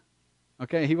Indiana.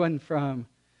 Okay, he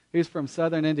was from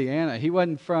southern Indiana. He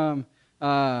wasn't from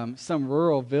some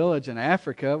rural village in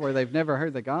Africa where they've never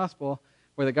heard the gospel,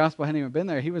 where the gospel hadn't even been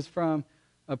there. He was from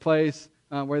a place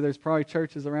where there's probably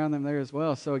churches around them there as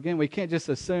well. So again, we can't just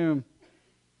assume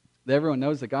that everyone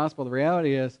knows the gospel. The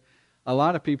reality is, a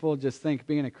lot of people just think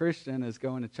being a Christian is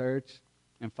going to church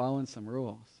and following some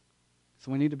rules.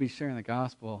 So we need to be sharing the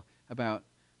gospel about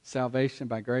salvation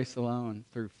by grace alone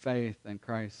through faith in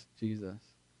Christ Jesus.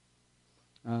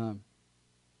 A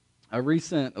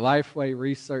recent Lifeway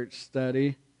research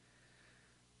study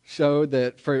showed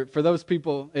that for those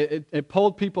people, it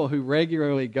polled people who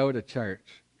regularly go to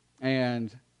church.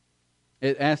 And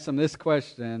it asked them this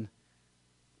question: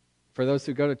 for those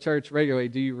who go to church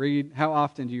regularly, how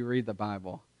often do you read the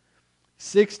Bible?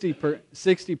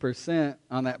 60%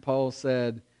 on that poll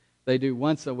said they do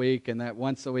once a week, and that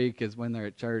once a week is when they're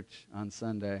at church on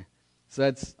Sunday. So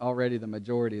that's already the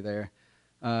majority there.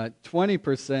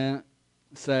 20%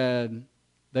 said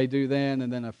they do then,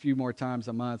 and then a few more times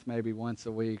a month, maybe once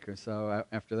a week or so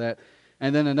after that.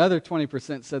 And then another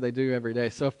 20% said they do every day.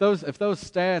 So if those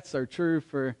stats are true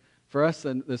for us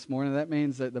this morning, that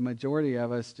means that the majority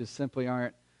of us just simply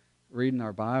aren't reading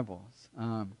our Bibles.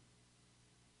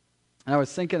 I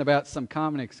was thinking about some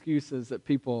common excuses that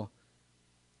people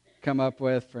come up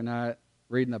with for not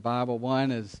reading the Bible.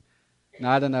 One is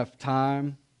not enough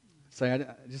time. Say, I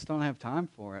just don't have time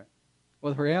for it.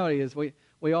 Well, the reality is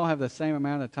we all have the same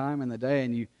amount of time in the day,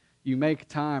 and you make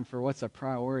time for what's a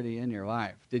priority in your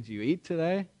life. Did you eat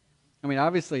today? I mean,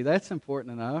 obviously that's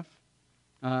important enough.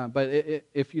 But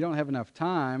if you don't have enough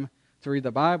time to read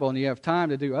the Bible and you have time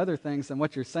to do other things, then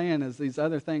what you're saying is these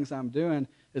other things I'm doing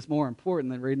is more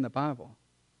important than reading the Bible.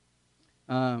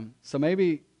 So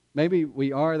maybe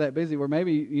we are that busy, or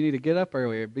maybe you need to get up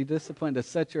earlier. Be disciplined to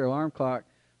set your alarm clock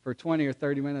for 20 or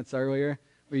 30 minutes earlier,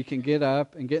 where you can get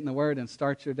up and get in the Word and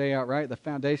start your day out right. The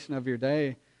foundation of your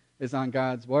day is on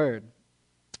God's Word.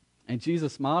 And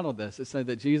Jesus modeled this. It said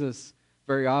that Jesus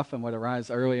very often would arise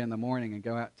early in the morning and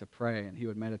go out to pray, and he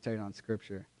would meditate on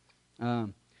Scripture.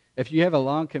 If you have a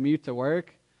long commute to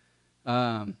work,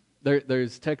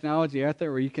 there's technology out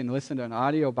there where you can listen to an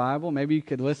audio Bible. Maybe you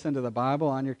could listen to the Bible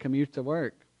on your commute to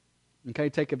work. Okay,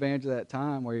 take advantage of that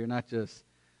time where you're not just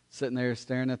sitting there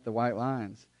staring at the white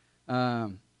lines.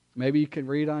 Maybe you could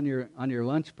read on your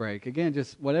lunch break. Again,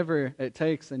 just whatever it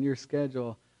takes in your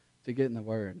schedule to get in the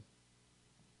Word.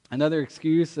 Another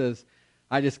excuse is,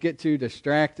 I just get too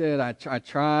distracted. I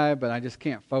try, but I just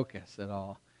can't focus at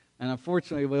all. And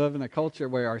unfortunately, we live in a culture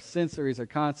where our sensories are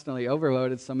constantly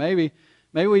overloaded. So maybe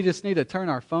we just need to turn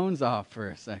our phones off for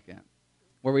a second,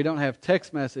 where we don't have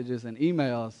text messages and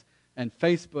emails and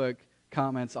Facebook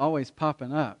comments always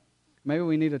popping up. Maybe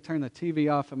we need to turn the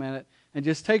TV off a minute and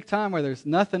just take time where there's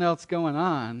nothing else going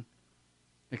on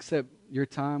except your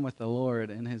time with the Lord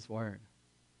and His Word.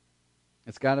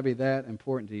 It's got to be that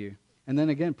important to you. And then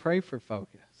again, pray for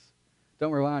focus.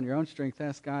 Don't rely on your own strength.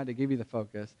 Ask God to give you the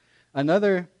focus.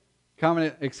 Another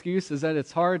common excuse is that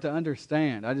it's hard to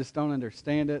understand. I just don't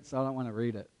understand it, so I don't want to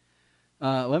read it.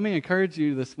 Let me encourage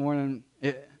you this morning.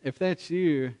 If that's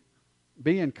you,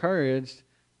 be encouraged.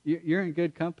 You're in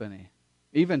good company.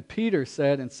 Even Peter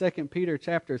said in 2 Peter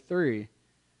chapter 3,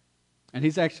 and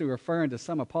he's actually referring to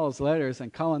some of Paul's letters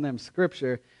and calling them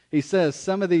Scripture. He says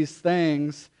some of these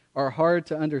things are hard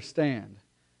to understand,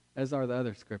 as are the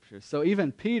other Scriptures. So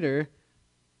even Peter,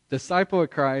 disciple of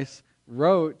Christ,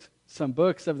 wrote some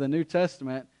books of the New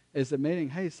Testament is admitting,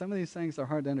 hey, some of these things are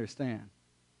hard to understand.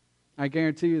 I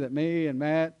guarantee you that me and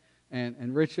Matt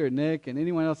and Richard and Nick and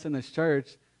anyone else in this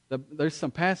church, there's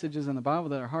some passages in the Bible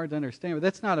that are hard to understand. But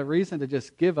that's not a reason to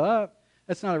just give up.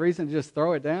 That's not a reason to just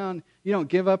throw it down. You don't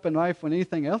give up in life when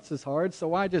anything else is hard, so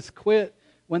why just quit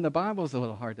when the Bible's a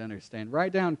little hard to understand?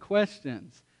 Write down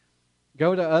questions.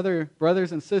 Go to other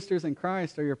brothers and sisters in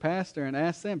Christ or your pastor and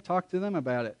ask them, talk to them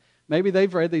about it. Maybe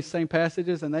they've read these same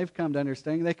passages and they've come to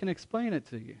understand. They can explain it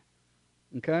to you.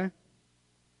 Okay?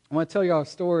 I want to tell you all a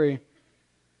story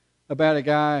about a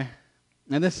guy.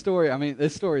 And this story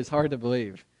is hard to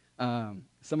believe.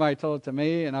 Somebody told it to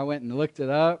me, and I went and looked it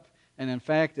up. And in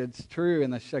fact, it's true.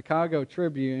 In the Chicago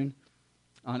Tribune,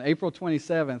 on April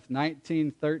 27th,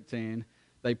 1913,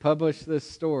 they published this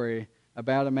story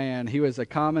about a man. He was a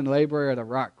common laborer at a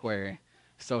rock quarry.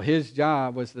 So his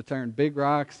job was to turn big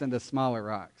rocks into smaller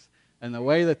rocks. And the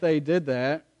way that they did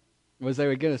that was they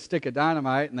would get a stick of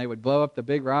dynamite and they would blow up the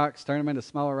big rocks, turn them into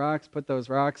smaller rocks, put those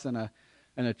rocks in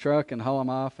a truck and haul them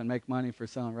off and make money for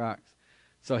selling rocks.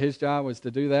 So his job was to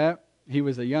do that. He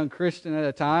was a young Christian at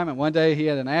a time, and one day he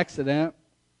had an accident,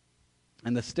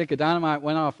 and the stick of dynamite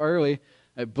went off early.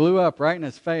 It blew up right in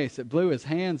his face. It blew his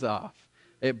hands off.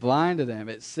 It blinded him.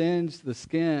 It singed the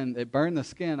skin. It burned the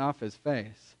skin off his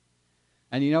face.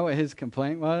 And you know what his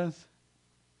complaint was?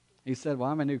 He said, well,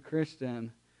 I'm a new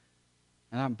Christian,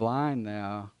 and I'm blind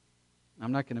now.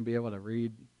 I'm not going to be able to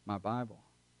read my Bible.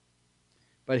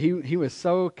 But he was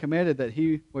so committed that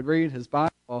he would read his Bible.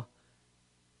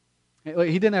 He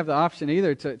didn't have the option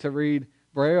either to read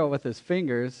Braille with his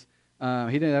fingers. He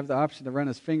didn't have the option to run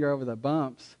his finger over the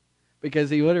bumps because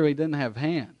he literally didn't have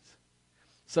hands.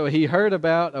 So he heard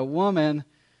about a woman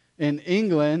in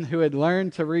England who had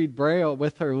learned to read Braille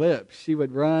with her lips. She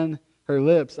would run her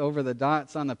lips over the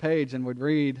dots on the page and would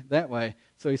read that way.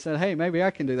 So he said, hey, maybe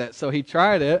I can do that. So he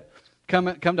tried it.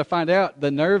 Come to find out,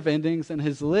 the nerve endings in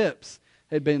his lips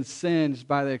had been singed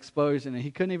by the explosion, and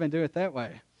he couldn't even do it that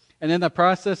way. And in the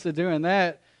process of doing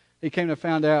that, he came to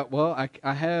find out, well,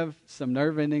 I have some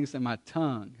nerve endings in my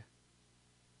tongue,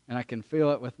 and I can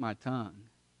feel it with my tongue.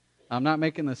 I'm not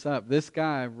making this up. This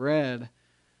guy read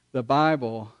the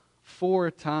Bible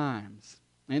 4 times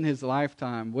in his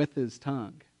lifetime with his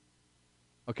tongue.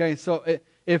 Okay, so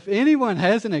if anyone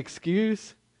has an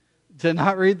excuse to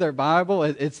not read their Bible,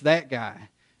 it's that guy.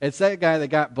 It's that guy that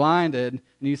got blinded,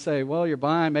 and you say, well, you're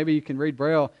blind, maybe you can read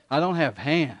Braille. I don't have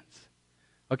hands.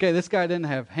 Okay, this guy didn't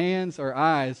have hands or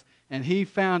eyes, and he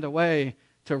found a way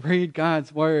to read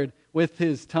God's Word with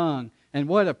his tongue. And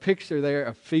what a picture there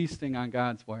of feasting on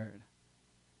God's Word.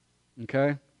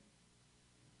 Okay?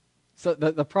 So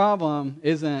the problem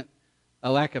isn't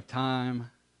a lack of time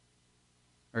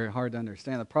or hard to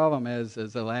understand. The problem is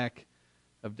a lack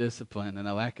of discipline and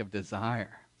a lack of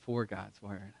desire for God's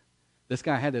Word. This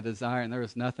guy had a desire, and there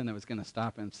was nothing that was going to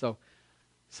stop him.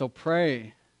 So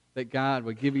pray that God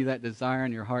would give you that desire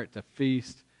in your heart to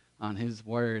feast on His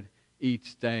Word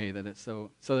each day, that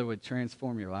that it would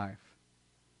transform your life.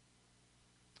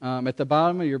 At the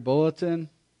bottom of your bulletin,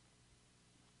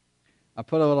 I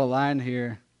put a little line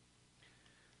here.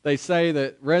 They say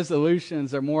that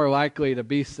resolutions are more likely to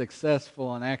be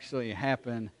successful and actually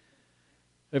happen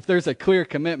if there's a clear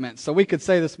commitment. So we could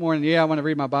say this morning, yeah, I want to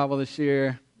read my Bible this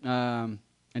year, and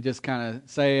just kind of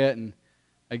say it, and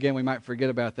again, we might forget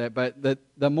about that. But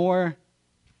the more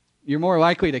you're more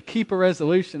likely to keep a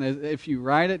resolution is if you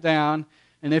write it down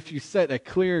and if you set a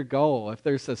clear goal, if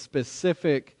there's a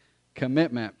specific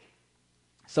commitment.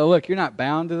 So look, you're not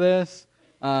bound to this.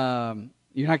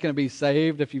 You're not going to be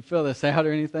saved if you fill this out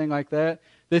or anything like that.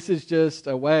 This is just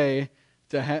a way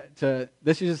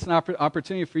this is just an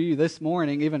opportunity for you this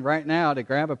morning, even right now, to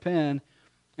grab a pen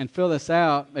and fill this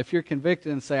out. If you're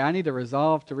convicted and say, I need to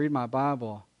resolve to read my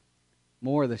Bible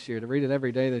more this year, to read it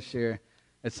every day this year.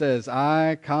 It says,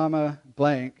 I,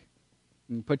 blank,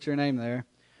 and put your name there,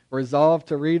 resolve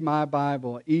to read my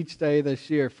Bible each day this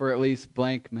year for at least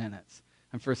blank minutes.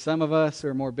 And for some of us who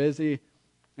are more busy,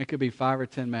 it could be 5 or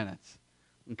 10 minutes.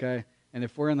 Okay? And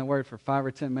if we're in the Word for 5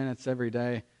 or 10 minutes every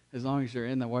day, as long as you're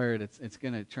in the Word, it's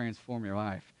going to transform your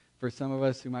life. For some of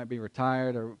us who might be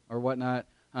retired or whatnot,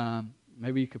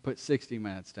 maybe you could put 60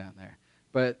 minutes down there.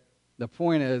 But the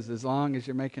point is, as long as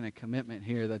you're making a commitment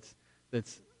here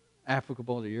that's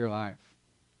applicable to your life.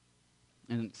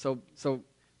 And so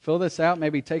fill this out,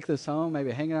 maybe take this home,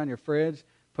 maybe hang it on your fridge,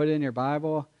 put it in your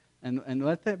Bible, and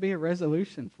let that be a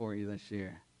resolution for you this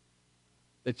year.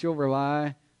 That you'll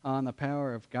rely on the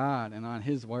power of God and on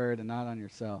His Word and not on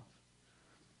yourself.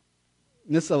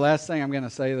 And this is the last thing I'm going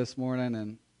to say this morning,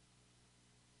 and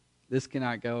this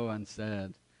cannot go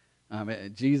unsaid.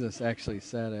 Jesus actually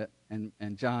said it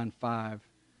in John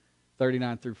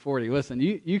 5:39 through 40. Listen,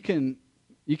 you can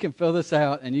fill this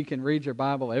out and you can read your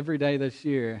Bible every day this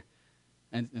year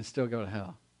and still go to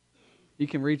hell. You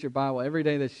can read your Bible every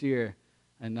day this year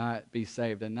and not be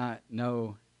saved and not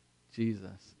know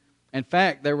Jesus. In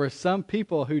fact, there were some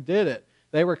people who did it.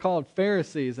 They were called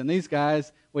Pharisees, and these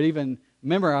guys would even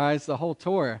memorize the whole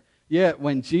Torah. Yet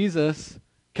when Jesus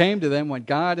came to them, when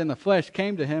God in the flesh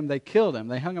came to him, they killed him.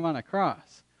 They hung him on a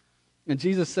cross. And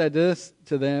Jesus said this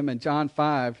to them in John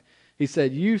 5. He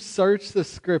said, you search the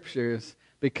Scriptures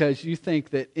because you think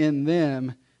that in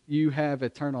them you have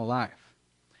eternal life.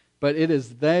 But it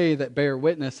is they that bear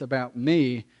witness about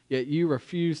me, yet you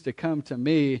refuse to come to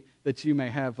me that you may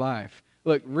have life.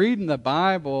 Look, reading the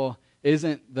Bible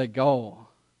isn't the goal.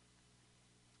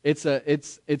 It's going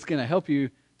to help you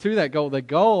to that goal. The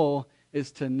goal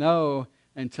is to know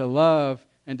and to love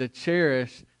and to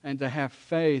cherish and to have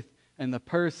faith in the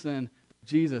person of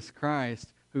Jesus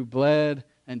Christ who bled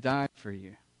and died for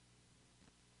you.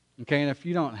 Okay, and if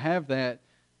you don't have that,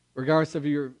 regardless of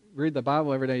you read the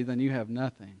Bible every day, then you have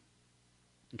nothing.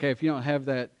 Okay, if you don't have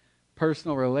that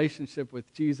personal relationship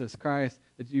with Jesus Christ,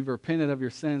 that you've repented of your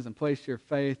sins and placed your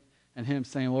faith in Him,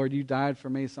 saying, Lord, you died for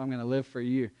me, so I'm going to live for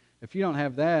you. If you don't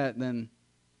have that, then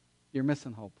you're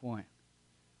missing the whole point.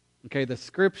 Okay, the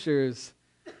Scriptures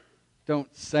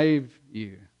don't save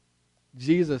you.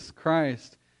 Jesus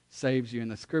Christ saves you,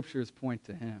 and the Scriptures point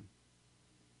to Him.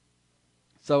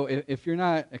 So if you're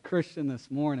not a Christian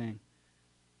this morning,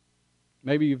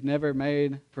 maybe you've never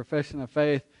made profession of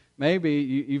faith, maybe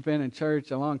you've been in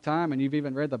church a long time and you've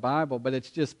even read the Bible, but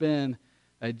it's just been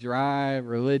a dry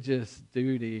religious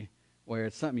duty where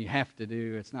it's something you have to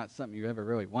do. It's not something you ever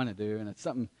really want to do, and it's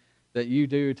something that you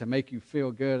do to make you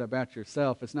feel good about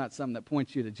yourself. It's not something that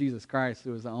points you to Jesus Christ,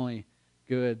 who is the only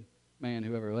good man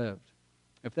who ever lived.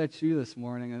 If that's you this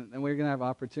morning, and we're going to have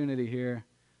opportunity here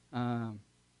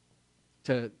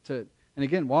to and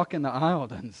again, walk in the aisle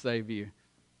doesn't save you.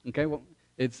 Okay, well,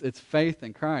 it's faith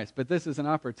in Christ. But this is an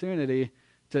opportunity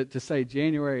to say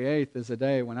January 8th is a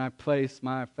day when I place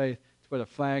my faith, to put a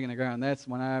flag in the ground. That's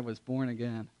when I was born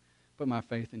again. Put my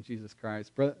faith in Jesus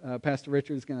Christ. Pastor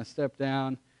Richard is going to step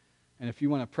down, and if you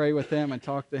want to pray with him and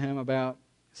talk to him about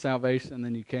salvation,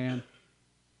 then you can.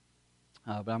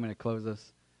 But I'm going to close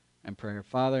this in prayer.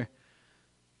 Father,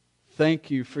 thank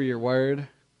you for your word.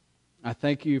 I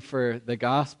thank you for the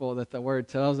gospel that the word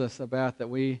tells us about, that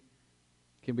we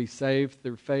can be saved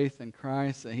through faith in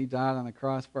Christ, that he died on the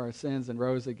cross for our sins and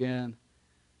rose again.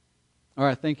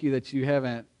 Lord, I thank you that you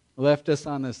haven't left us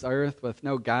on this earth with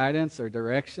no guidance or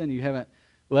direction. You haven't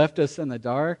left us in the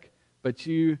dark, but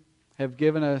you have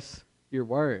given us your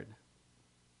word.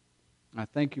 I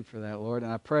thank you for that, Lord,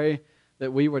 and I pray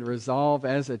that we would resolve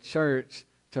as a church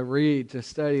to read, to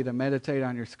study, to meditate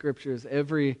on your scriptures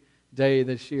every day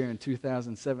this year in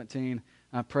 2017.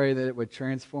 I pray that it would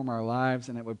transform our lives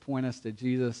and it would point us to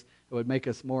Jesus. It would make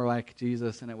us more like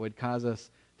Jesus, and it would cause us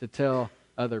to tell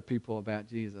other people about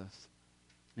Jesus.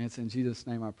 And it's in Jesus'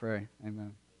 name I pray.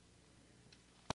 Amen.